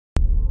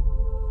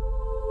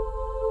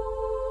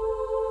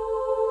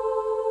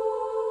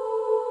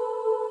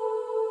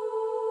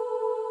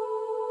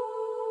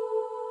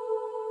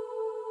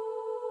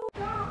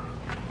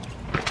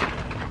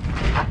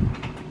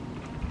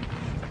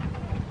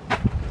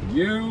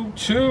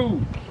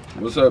YouTube.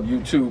 What's up,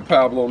 YouTube?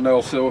 Pablo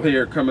NELSO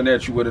here, coming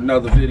at you with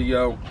another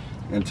video.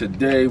 And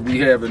today we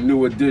have a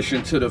new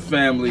addition to the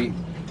family.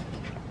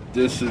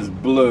 This is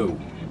Blue.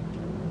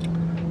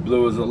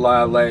 Blue is a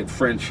lilac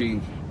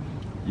Frenchie.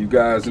 You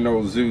guys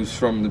know Zeus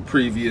from the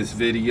previous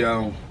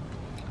video.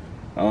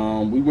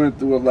 We went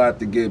through a lot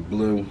to get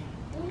Blue.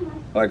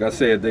 Like I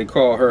said, they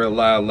call her a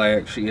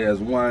lilac. She has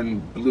one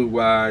blue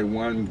eye,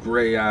 one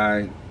gray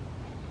eye.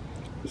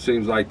 It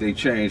seems like they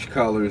changed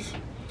colors.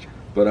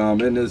 But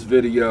in this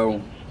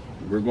video,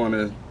 we're going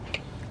to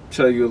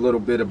tell you a little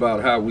bit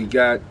about how we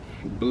got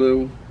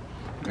Blue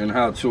and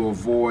how to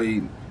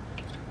avoid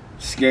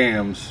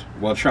scams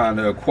while trying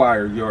to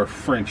acquire your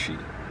Frenchie.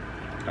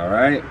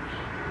 Alright?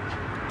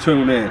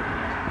 Tune in.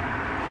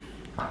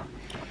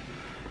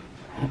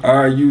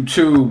 Alright,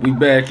 YouTube, we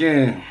back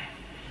in.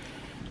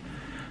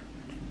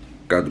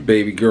 Got the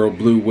baby girl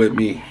Blue with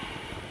me.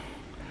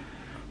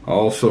 I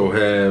also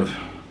have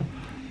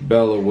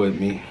Bella with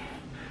me.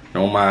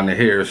 Don't mind the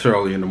hair, it's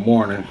early in the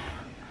morning.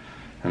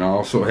 And I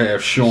also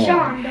have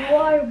Sean. The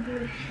wild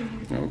boy.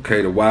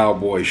 Okay, the wild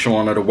boy.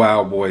 Sean of the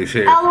Wild Boys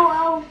here.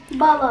 LOL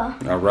Bella.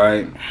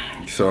 Alright.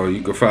 So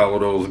you can follow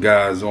those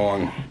guys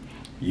on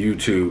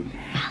YouTube.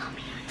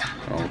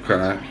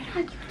 Okay.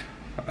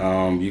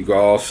 You can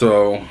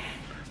also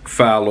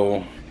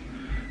follow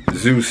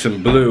Zeus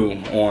and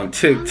Blue on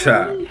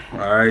TikTok.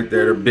 Alright,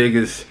 they're the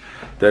biggest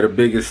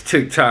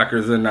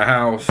TikTokers in the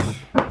house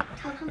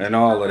and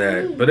all of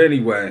that. But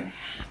anyway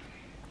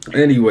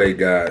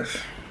guys,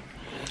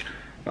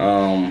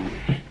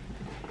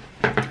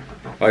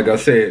 like I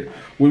said,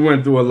 we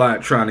went through a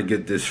lot trying to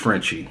get this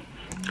Frenchie.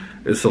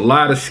 It's a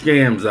lot of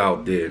scams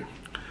out there.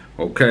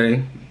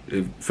 Okay,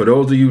 for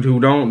those of you who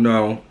don't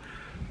know,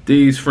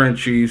 these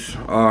Frenchies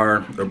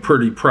are a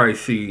pretty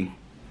pricey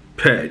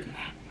pet.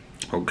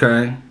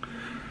 Okay,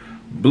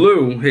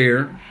 Blue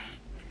here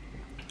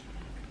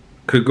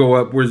could go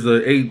upwards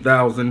of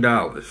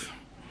 $8,000.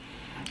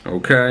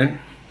 Okay,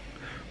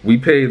 we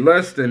paid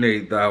less than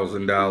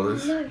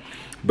 $8,000,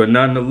 but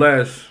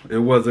nonetheless, it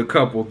was a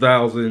couple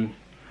thousand,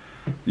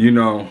 you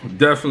know,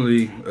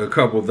 definitely a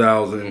couple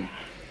thousand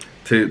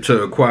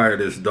to acquire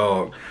this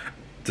dog.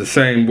 The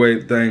same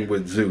thing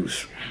with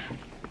Zeus.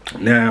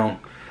 Now,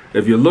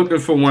 if you're looking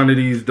for one of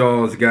these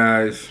dogs,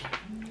 guys,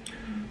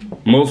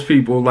 most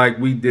people, like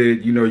we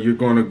did, you know, you're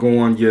going to go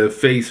on your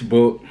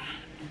Facebook.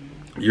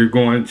 You're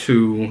going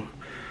to,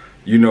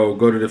 you know,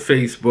 go to the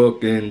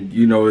Facebook, and,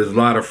 you know, there's a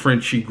lot of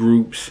Frenchie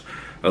groups,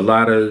 a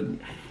lot of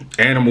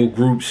animal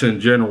groups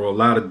in general, a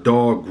lot of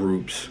dog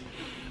groups.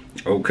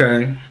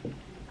 Okay,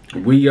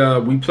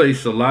 we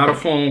placed a lot of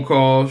phone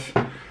calls.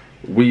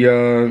 We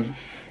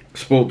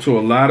spoke to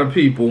a lot of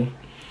people,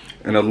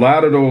 and a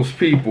lot of those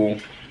people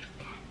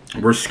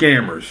were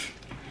scammers.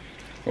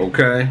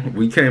 Okay,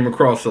 we came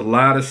across a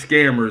lot of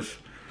scammers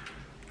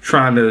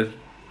trying to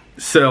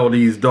sell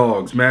these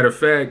dogs. Matter of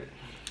fact,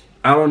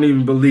 I don't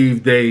even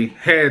believe they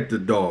had the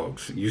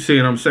dogs. You see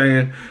what I'm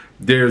saying?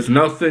 There's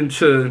nothing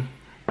to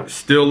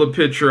steal a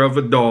picture of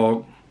a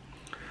dog,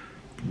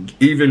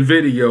 even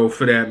video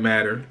for that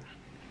matter,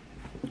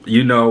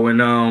 you know,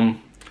 and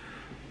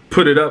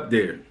put it up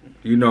there.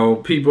 You know,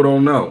 people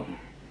don't know.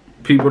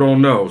 People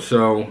don't know.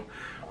 So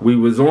we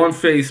was on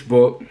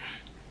Facebook.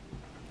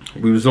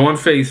 We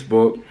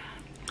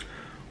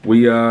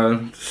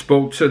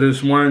spoke to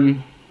this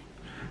one,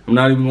 I'm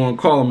not even going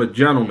to call him a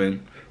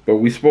gentleman, but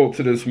we spoke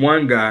to this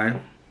one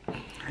guy,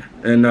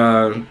 and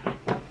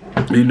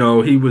you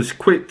know, he was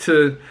quick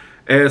to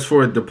ask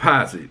for a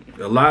deposit.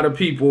 A lot of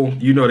people,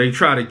 you know, they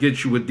try to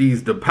get you with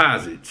these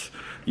deposits.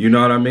 You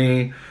know what I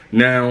mean?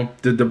 Now,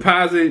 the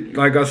deposit,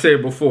 like I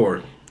said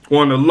before,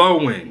 on the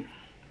low end,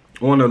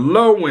 one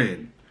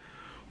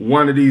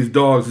of these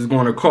dogs is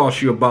going to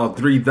cost you about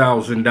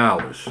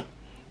 $3,000.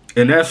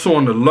 And that's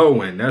on the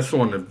low end. That's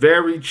on the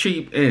very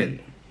cheap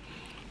end.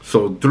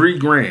 So $3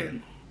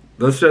 grand.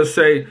 Let's just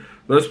say,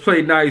 let's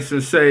play nice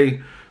and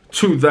say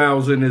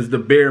 $2,000 is the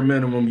bare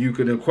minimum you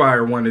can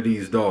acquire one of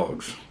these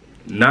dogs.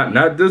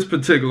 Not this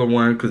particular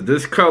one, because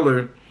this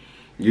color,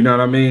 you know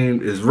what I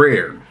mean, is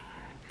rare.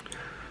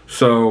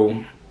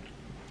 So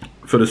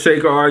for the sake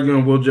of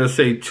arguing, we'll just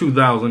say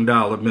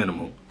 $2,000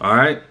 minimum. All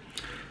right.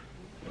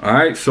 All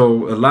right.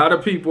 So a lot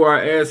of people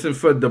are asking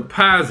for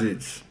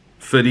deposits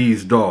for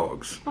these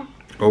dogs.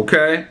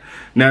 Okay.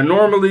 Now,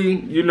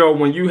 normally, you know,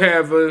 when you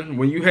have a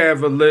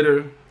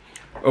litter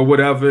or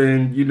whatever,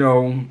 and, you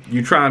know,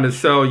 you're trying to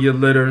sell your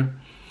litter,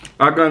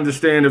 I can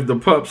understand if the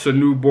pups are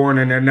newborn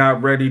and they're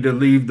not ready to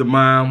leave the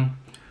mom.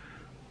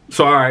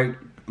 So, all right,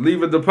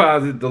 leave a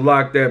deposit to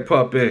lock that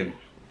pup in.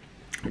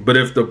 But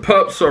if the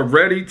pups are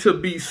ready to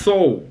be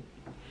sold,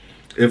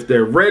 if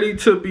they're ready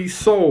to be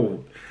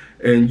sold,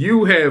 and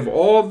you have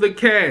all the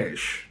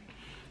cash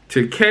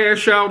to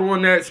cash out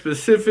on that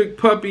specific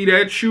puppy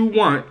that you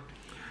want,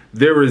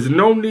 there is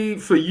no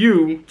need for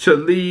you to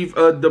leave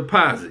a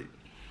deposit.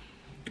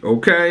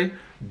 Okay?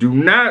 Do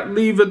not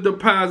leave a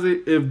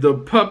deposit if the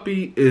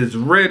puppy is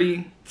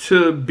ready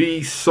to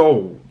be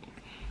sold.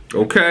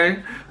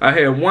 Okay? I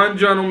had one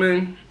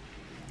gentleman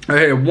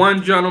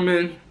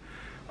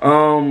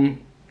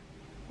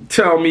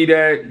tell me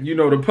that, you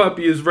know, the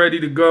puppy is ready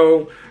to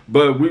go,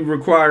 but we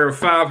require a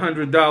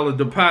 $500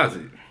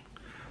 deposit.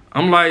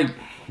 I'm like,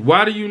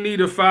 why do you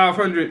need a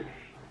 $500?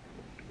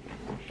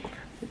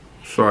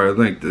 Sorry, I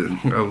think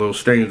got a little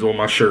stains on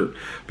my shirt,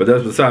 but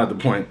that's beside the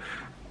point.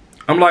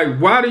 I'm like,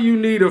 why do you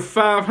need a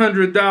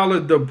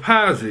 $500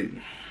 deposit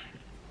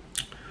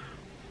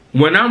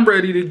when I'm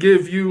ready to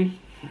give you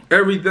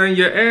everything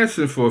you're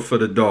asking for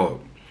the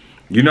dog?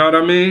 You know what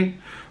I mean?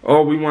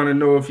 Oh, we want to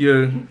know if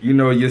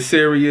you're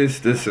serious,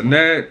 this and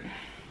that.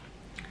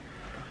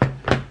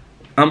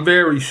 I'm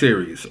very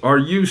serious. Are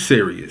you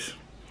serious?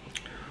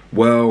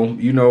 Well,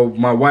 you know,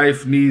 my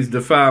wife needs the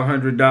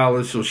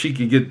 $500 so she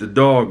can get the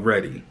dog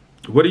ready.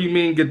 What do you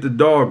mean get the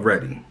dog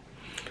ready?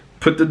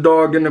 Put the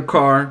dog in the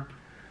car.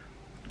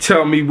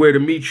 Tell me where to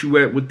meet you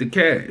at with the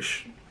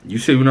cash. You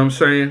see what I'm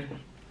saying?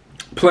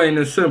 Plain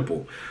and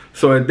simple.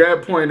 So at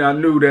that point, I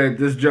knew that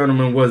this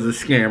gentleman was a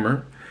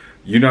scammer.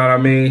 You know what I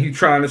mean? He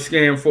trying to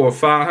scam for a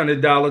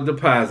 $500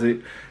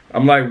 deposit.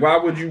 I'm like, why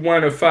would you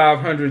want a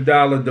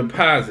 $500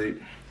 deposit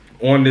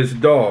on this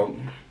dog?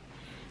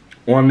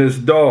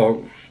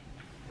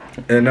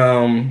 And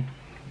I'm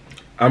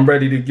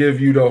ready to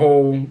give you the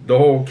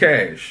whole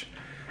cash.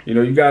 You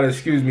know, you gotta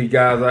excuse me,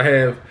 guys. I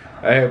have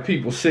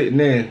people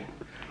sitting in.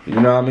 You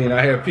know what I mean?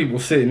 I have people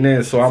sitting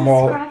in, so I'm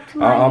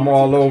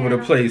all over the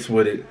place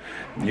with it.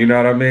 You know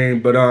what I mean?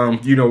 But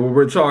you know, what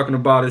we're talking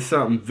about is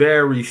something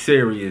very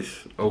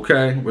serious.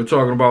 Okay, we're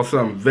talking about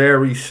something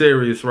very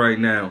serious right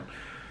now.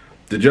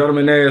 The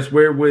gentleman asked,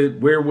 where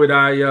would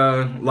I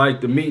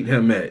like to meet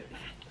him at?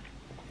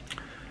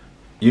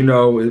 You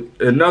know,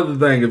 another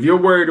thing, if you're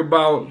worried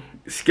about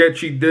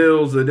sketchy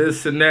deals or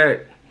this and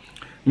that,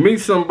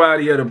 meet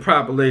somebody at a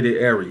populated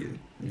area.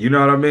 You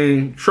know what I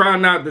mean? Try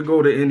not to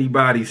go to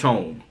anybody's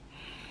home.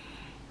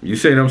 You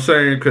see what I'm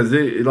saying? Because,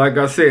 like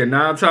I said,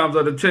 9 times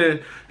out of 10,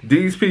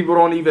 these people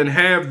don't even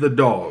have the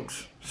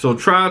dogs. So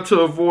try to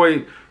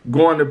avoid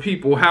going to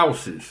people's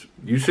houses.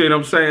 You see what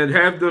I'm saying?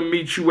 Have them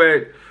meet you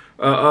at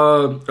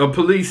a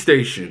police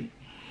station,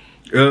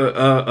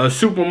 a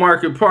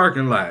supermarket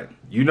parking lot.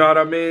 You know what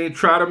I mean?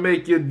 Try to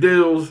make your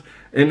deals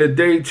in the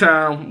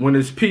daytime when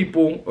there's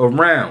people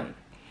around,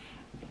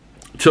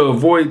 to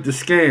avoid the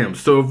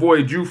scams, to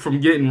avoid you from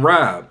getting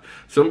robbed.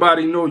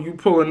 Somebody know you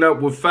pulling up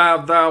with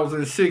 $5,000,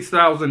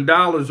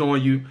 $6,000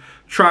 on you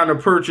trying to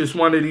purchase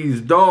one of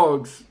these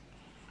dogs.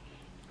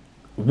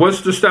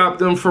 What's to stop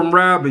them from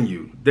robbing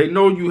you? They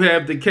know you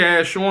have the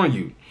cash on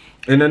you.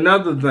 And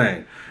another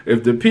thing,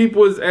 if the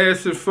people is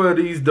asking for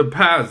these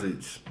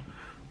deposits,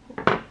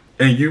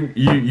 and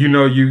you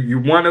know you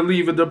want to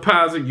leave a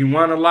deposit, you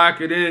want to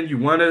lock it in, you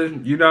want to,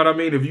 you know what I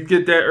mean? If you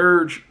get that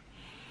urge,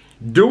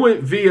 do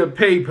it via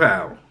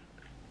PayPal.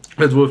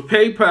 Because with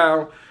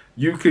PayPal,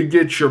 you could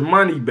get your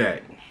money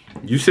back.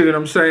 You see what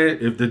I'm saying?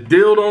 If the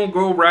deal don't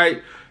go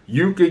right,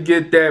 you could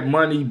get that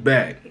money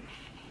back.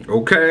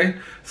 Okay?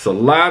 It's a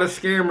lot of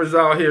scammers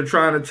out here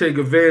trying to take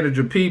advantage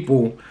of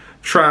people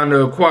trying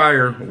to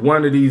acquire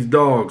one of these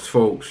dogs,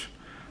 folks.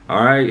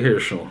 All right, here,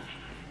 Sean.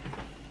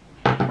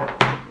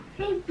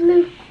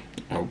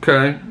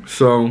 Okay,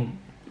 so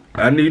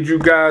I need you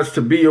guys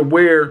to be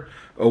aware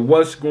of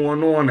what's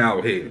going on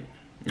out here.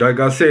 Like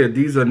I said,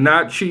 these are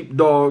not cheap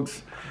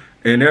dogs,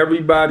 and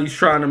everybody's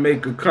trying to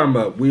make a come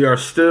up. We are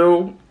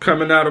still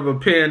coming out of a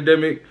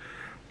pandemic.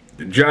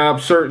 The job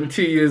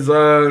uncertainty is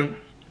at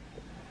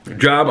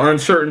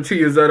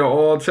an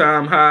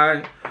all-time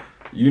high.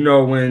 You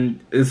know, and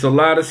it's a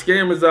lot of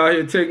scammers out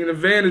here taking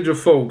advantage of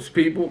folks,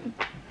 people.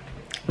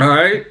 All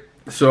right,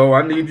 so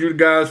I need you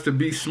guys to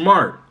be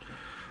smart.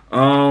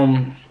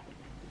 Another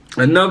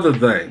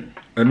thing,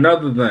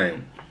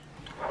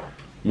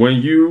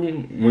 when you're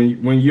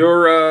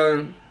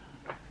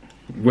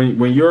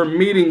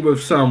meeting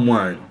with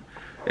someone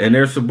and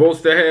they're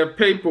supposed to have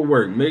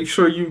paperwork, make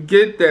sure you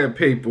get that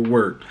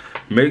paperwork.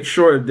 Make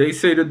sure if they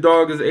say the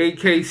dog is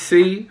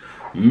AKC,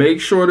 make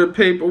sure the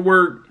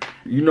paperwork,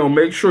 you know,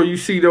 make sure you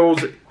see those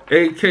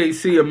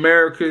AKC,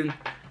 American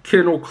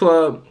Kennel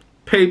Club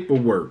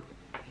paperwork.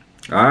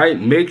 All right,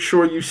 make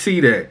sure you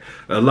see that.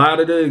 A lot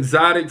of the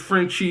exotic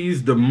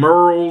Frenchies, the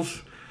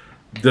Merles,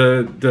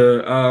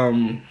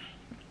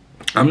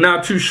 I'm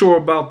not too sure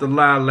about the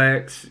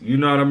lilacs. You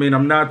know what I mean?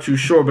 I'm not too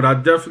sure, but I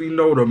definitely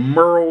know the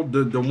Merle,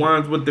 the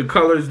ones with the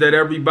colors that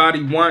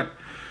everybody want.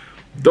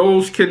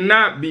 Those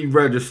cannot be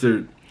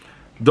registered.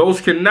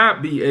 Those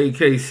cannot be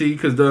AKC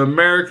because the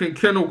American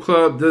Kennel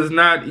Club does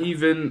not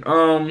even,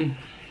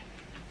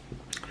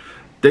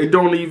 they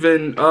don't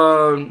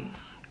even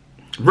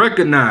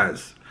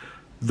recognize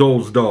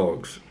those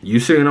dogs. You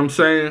see what I'm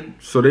saying?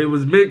 So they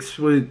was mixed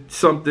with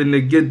something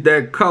to get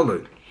that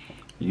color.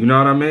 You know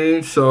what I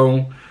mean?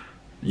 So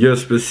your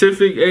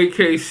specific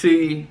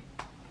AKC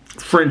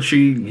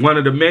Frenchie, one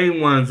of the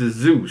main ones is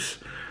Zeus.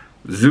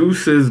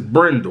 Zeus is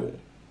brindle.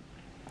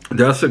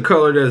 That's a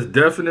color that's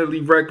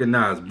definitely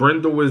recognized.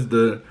 Brindle is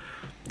the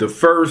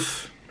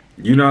first,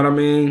 you know what I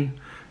mean,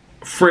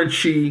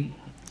 Frenchie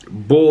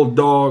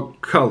bulldog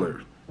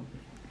color.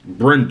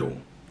 Brindle.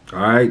 All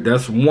right,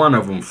 that's one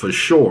of them for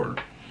sure.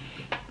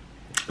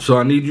 So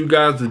I need you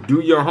guys to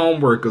do your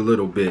homework a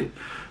little bit.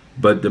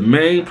 But the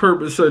main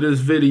purpose of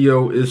this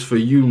video is for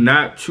you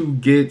not to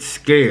get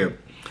scammed.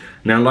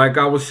 Now, like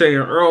I was saying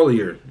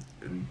earlier,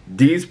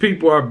 these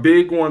people are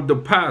big on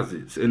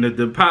deposits, and the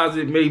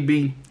deposit may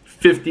be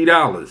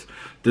 $50.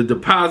 The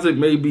deposit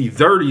may be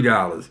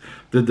 $30.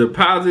 The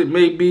deposit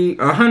may be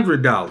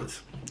 $100,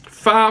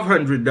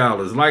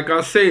 $500. Like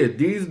I said,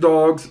 these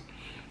dogs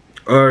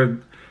are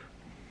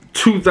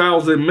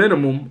 $2,000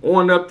 minimum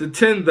on up to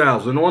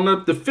 $10,000, on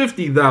up to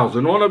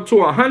 $50,000, on up to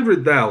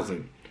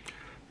 $100,000,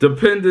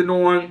 depending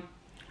on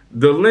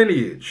the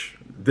lineage,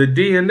 the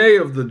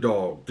DNA of the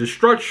dog, the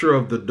structure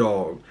of the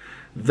dog,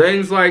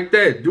 things like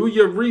that. Do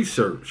your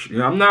research. You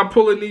know, I'm not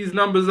pulling these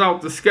numbers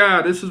out the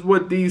sky. This is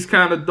what these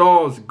kind of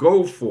dogs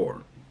go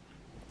for.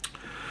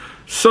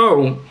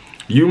 So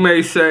you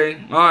may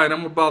say, all right,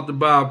 I'm about to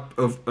buy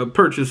a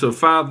purchase a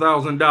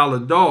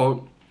 $5,000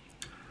 dog.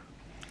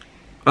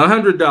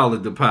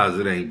 $100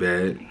 deposit ain't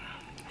bad.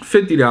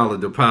 $50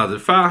 deposit,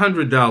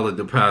 $500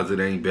 deposit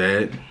ain't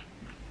bad.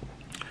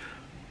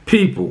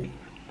 People,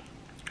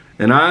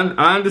 and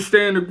I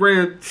understand the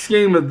grand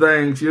scheme of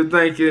things. You're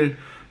thinking,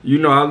 you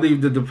know, I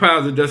leave the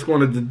deposit, that's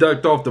going to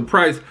deduct off the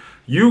price.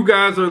 You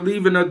guys are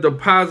leaving a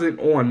deposit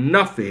on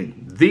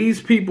nothing.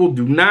 These people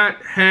do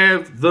not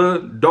have the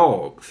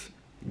dogs.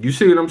 You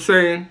see what I'm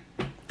saying?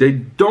 They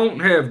don't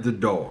have the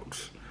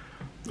dogs.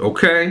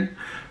 Okay?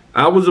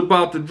 I was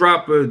about to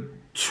drop a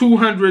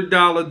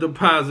 $200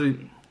 deposit,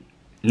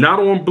 not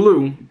on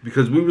Blue,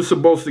 because we were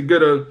supposed to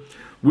get a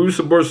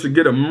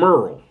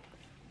Merle.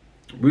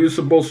 We were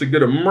supposed to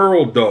get a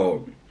Merle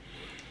dog.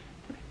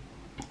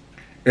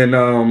 And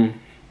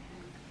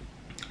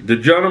the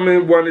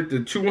gentleman wanted the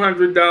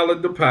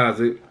 $200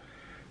 deposit.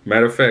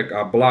 Matter of fact,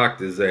 I blocked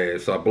his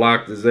ass. I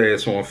blocked his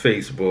ass on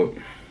Facebook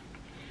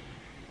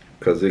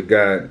because it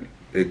got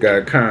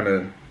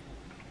kind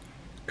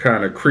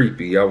of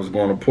creepy. I was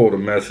going to pull the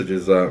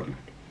messages up.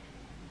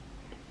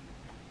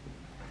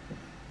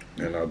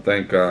 And I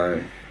think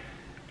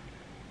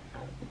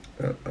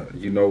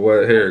you know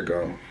what? Here it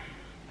go.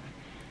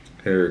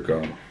 Here it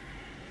go.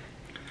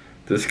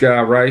 This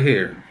guy right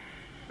here.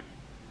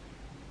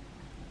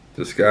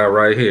 This guy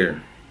right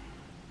here.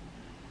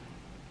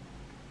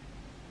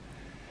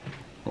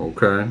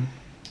 Okay.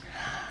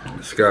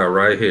 This guy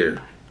right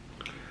here.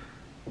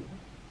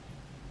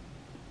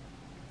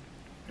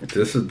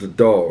 This is the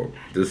dog.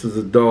 This is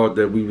the dog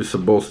that we were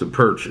supposed to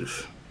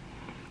purchase.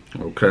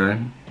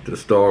 Okay.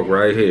 This dog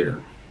right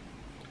here.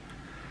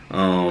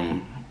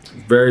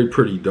 Very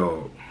pretty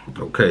dog.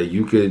 Okay,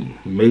 you could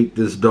make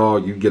this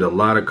dog, you get a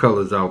lot of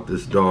colors out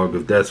this dog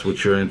if that's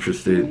what you're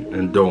interested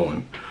in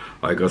doing.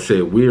 Like I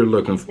said, we were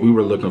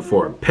looking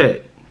for a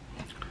pet.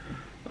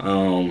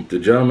 The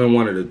gentleman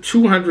wanted a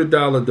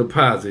 $200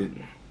 deposit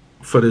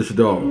for this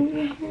dog,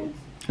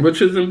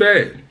 which isn't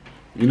bad.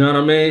 You know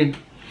what I mean?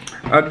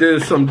 I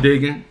did some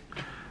digging.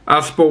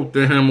 I spoke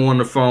to him on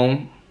the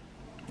phone.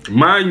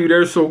 Mind you,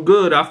 they're so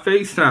good, I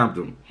FaceTimed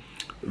them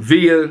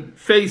via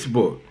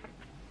Facebook.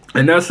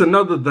 And that's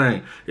another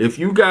thing. If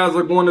you guys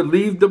are going to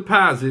leave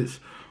deposits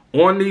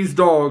on these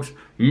dogs,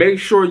 make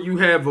sure you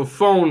have a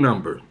phone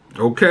number,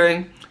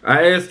 okay?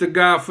 I asked the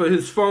guy for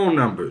his phone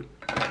number.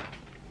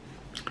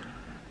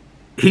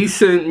 He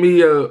sent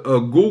me a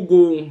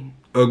Google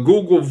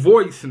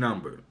Voice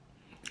number.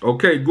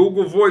 Okay,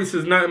 Google Voice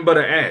is nothing but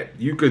an app.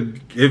 You could,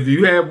 if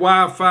you have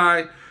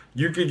Wi-Fi,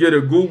 you could get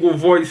a Google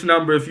Voice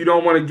number if you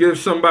don't want to give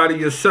somebody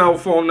your cell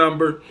phone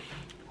number,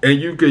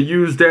 and you could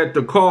use that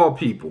to call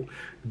people.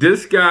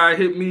 This guy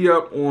hit me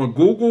up on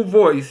Google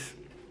Voice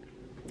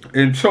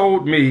and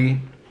told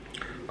me,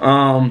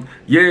 yeah,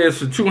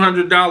 it's a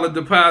 $200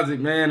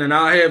 deposit, man, and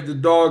I'll have the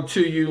dog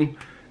to you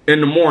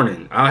in the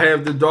morning.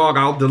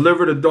 I'll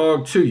deliver the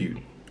dog to you.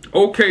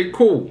 Okay,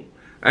 cool.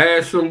 I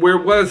asked him, where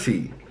was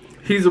he?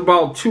 He's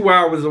about 2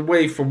 hours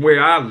away from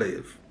where I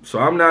live, so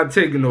I'm not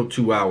taking no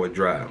 2-hour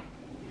drive.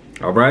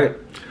 All right?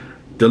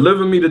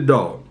 Deliver me the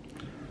dog.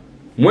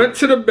 Went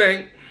to the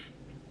bank.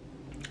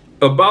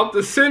 About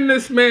to send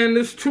this man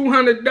this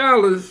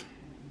 $200,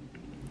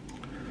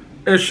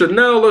 and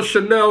Chanel or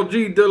Chanel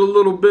G did a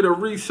little bit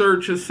of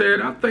research and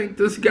said, I think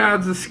this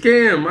guy's a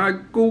scam. I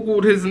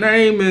Googled his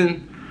name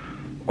and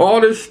all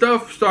this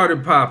stuff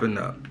started popping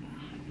up.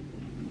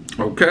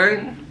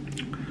 Okay?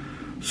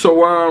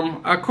 So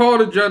I called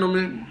a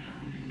gentleman,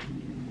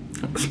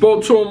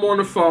 spoke to him on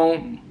the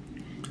phone.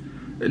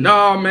 And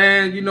nah,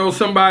 man, you know,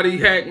 somebody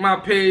hacked my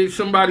page,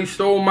 somebody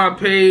stole my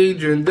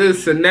page and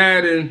this and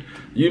that, and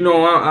you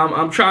know,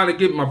 I'm trying to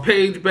get my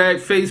page back.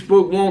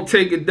 Facebook won't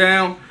take it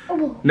down.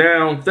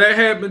 Now, that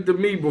happened to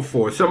me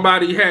before.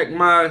 Somebody hacked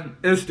my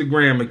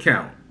Instagram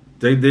account.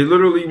 They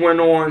literally went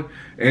on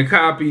and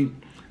copied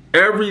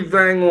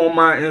everything on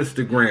my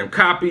Instagram.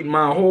 Copied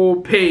my whole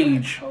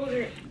page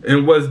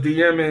and was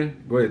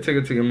DMing. Go ahead, take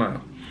it to your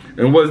mouth.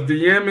 And was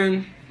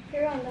DMing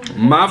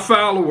my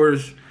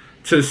followers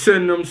to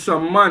send them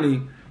some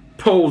money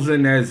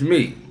posing as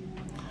me.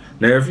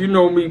 Now, if you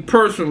know me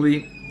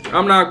personally,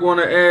 I'm not going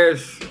to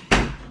ask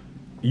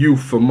you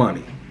for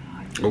money.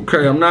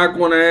 Okay, I'm not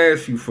going to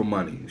ask you for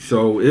money.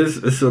 So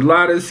it's a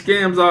lot of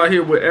scams out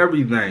here with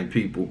everything,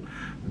 people.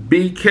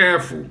 Be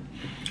careful.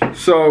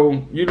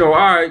 So, you know,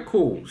 all right,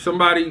 cool.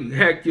 Somebody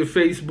hacked your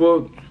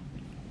Facebook.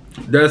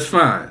 That's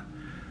fine.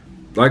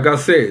 Like I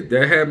said,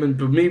 that happened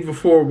to me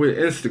before with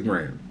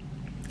Instagram.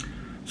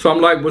 So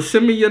I'm like, well,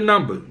 send me your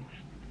number.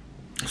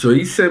 So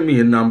he sent me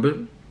a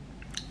number.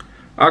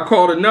 I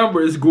call the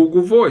number, it's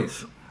Google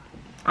Voice.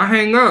 I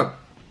hang up.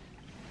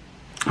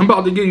 I'm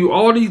about to give you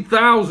all these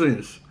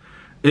thousands,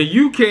 and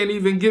you can't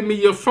even give me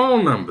your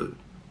phone number.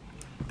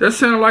 That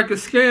sounds like a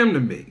scam to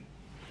me.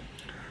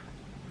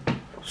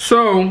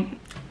 So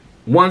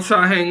once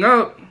I hang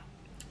up,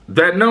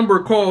 that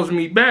number calls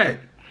me back.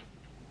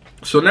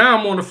 So now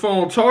I'm on the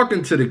phone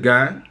talking to the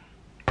guy,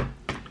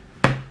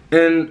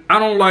 and I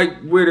don't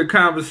like where the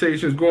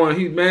conversation's going.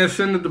 He, man,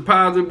 send the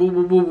deposit, boo,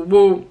 boo, boo, boo,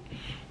 boo.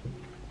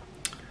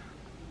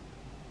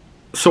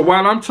 So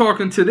while I'm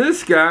talking to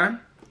this guy,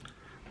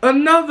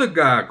 another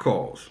guy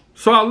calls.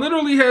 So I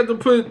literally had to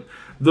put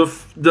the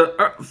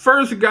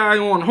first guy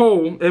on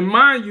hold. And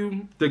mind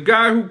you, the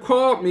guy who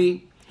called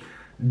me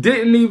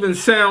didn't even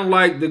sound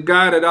like the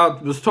guy that I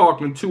was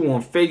talking to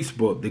on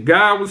Facebook. The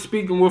guy I was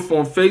speaking with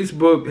on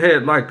Facebook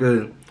had like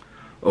a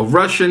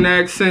Russian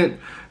accent.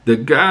 The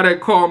guy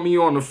that called me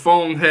on the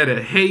phone had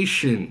a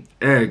Haitian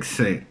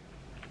accent.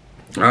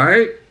 All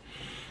right?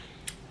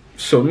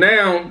 So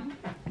now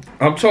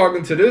I'm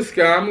talking to this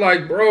guy. I'm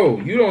like, bro,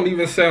 you don't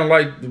even sound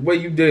like the way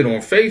you did on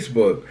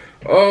Facebook.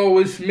 Oh,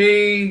 it's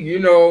me, you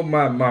know,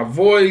 my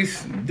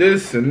voice,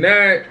 this and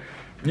that.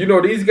 You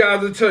know, these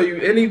guys will tell you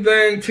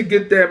anything to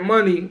get that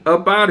money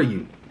up out of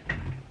you.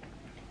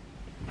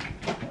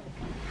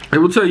 They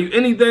will tell you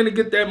anything to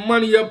get that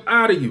money up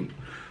out of you.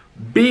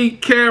 Be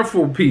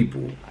careful,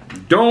 people.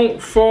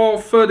 Don't fall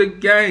for the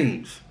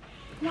games.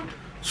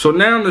 So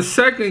now the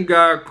second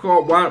guy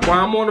called. While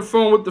I'm on the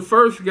phone with the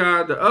first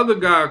guy, the other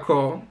guy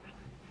called.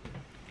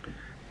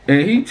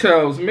 And he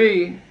tells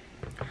me,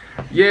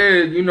 yeah,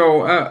 you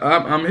know,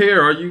 I'm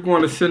here. Are you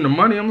going to send the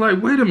money? I'm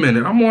like, wait a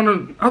minute.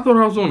 I thought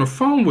I was on the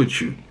phone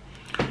with you.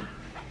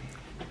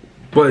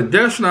 But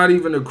that's not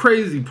even the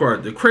crazy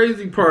part. The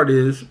crazy part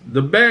is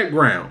the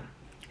background.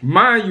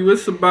 Mind you,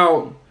 it's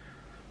about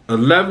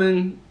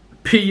 11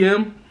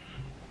 p.m.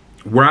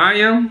 where I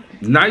am,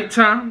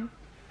 nighttime.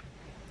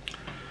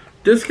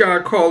 This guy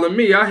calling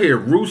me. I hear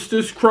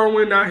roosters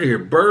crowing. I hear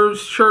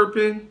birds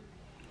chirping.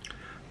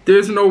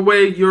 There's no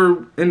way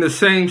you're in the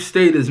same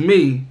state as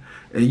me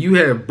and you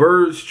have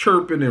birds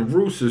chirping and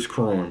roosters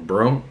crowing,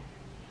 bro.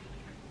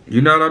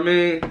 You know what I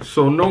mean?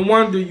 So no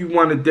wonder you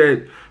wanted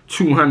that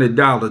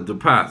 $200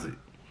 deposit.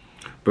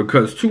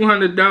 Because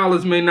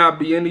 $200 may not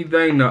be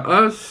anything to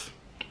us,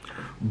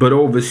 but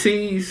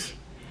overseas,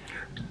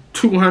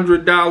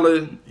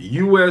 $200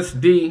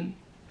 USD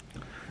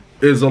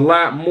is a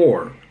lot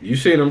more. You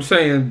see what I'm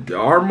saying?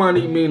 Our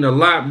money mean a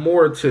lot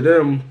more to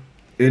them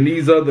in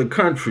these other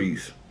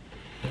countries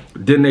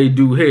than they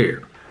do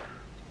here.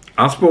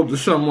 I spoke to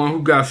someone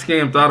who got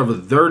scammed out of a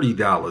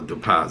 $30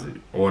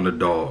 deposit on a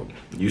dog.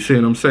 You see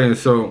what I'm saying?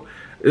 So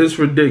it's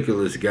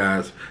ridiculous,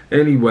 guys.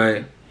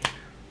 Anyway,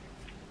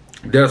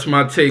 that's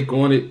my take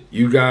on it.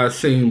 You guys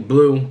seen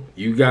Blue.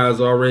 You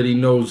guys already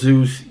know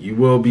Zeus. You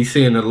will be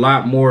seeing a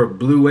lot more of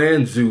Blue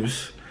and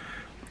Zeus.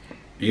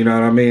 You know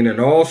what I mean? And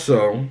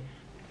also,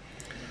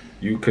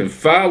 you can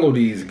follow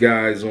these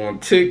guys on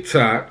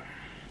TikTok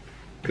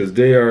because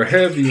they are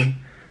heavy.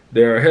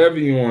 They are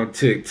heavy on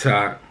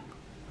TikTok.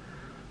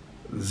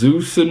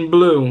 Zeus and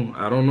Blue.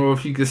 I don't know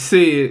if you can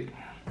see it.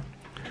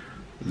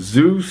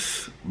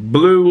 Zeus,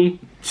 Blue,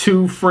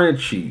 2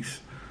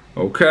 Frenchies.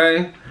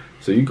 Okay?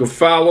 So you can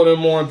follow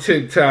them on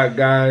TikTok,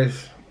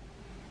 guys.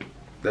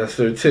 That's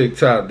their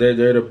TikTok.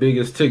 They're the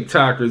biggest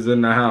TikTokers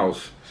in the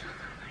house.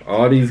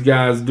 All these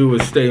guys do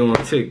is stay on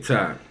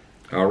TikTok.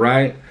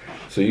 Alright?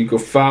 So you can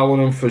follow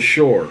them for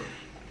sure.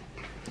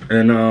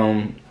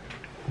 And,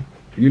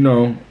 you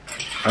know,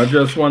 I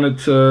just wanted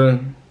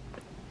to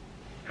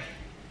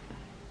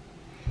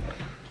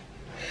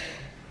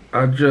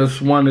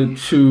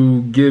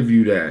give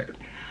you that.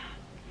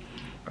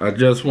 I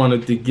just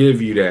wanted to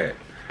give you that.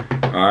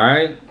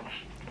 Alright?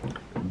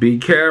 Be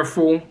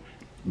careful.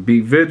 Be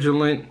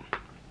vigilant.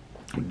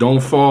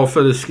 Don't fall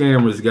for the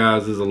scammers,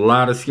 guys. There's a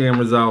lot of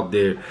scammers out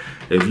there.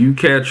 If you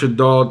catch a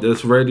dog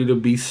that's ready to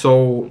be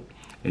sold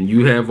and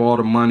you have all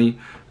the money,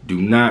 do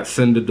not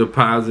send a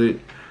deposit.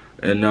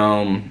 And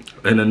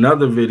in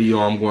another video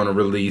I'm going to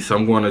release,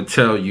 I'm going to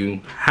tell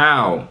you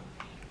how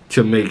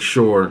to make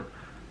sure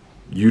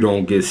you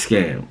don't get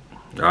scammed.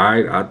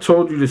 Alright? I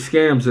told you the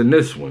scams in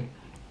this one.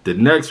 The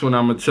next one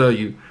I'm going to tell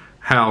you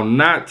how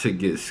not to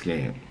get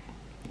scammed.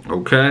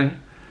 Okay?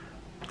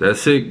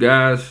 That's it,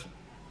 guys.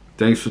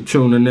 Thanks for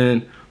tuning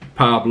in.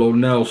 Pablo,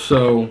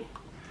 Nelso,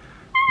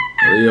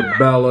 Leah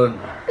Bella,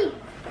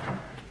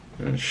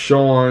 and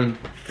Sean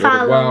for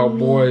the Wild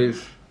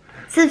Boys.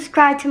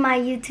 Subscribe to my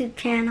YouTube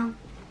channel.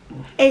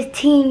 It's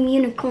Team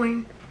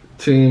Unicorn.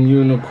 Team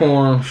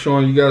Unicorn.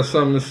 Sean, you got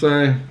something to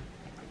say?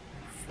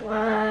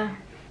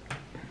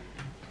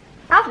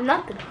 I have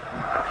nothing.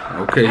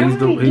 Okay,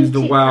 he's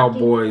the Wild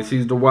Boys.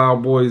 He's the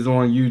Wild Boys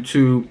on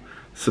YouTube.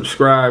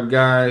 Subscribe,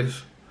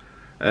 guys.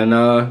 And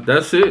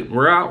that's it.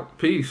 We're out.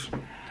 Peace.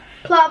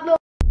 PABLO.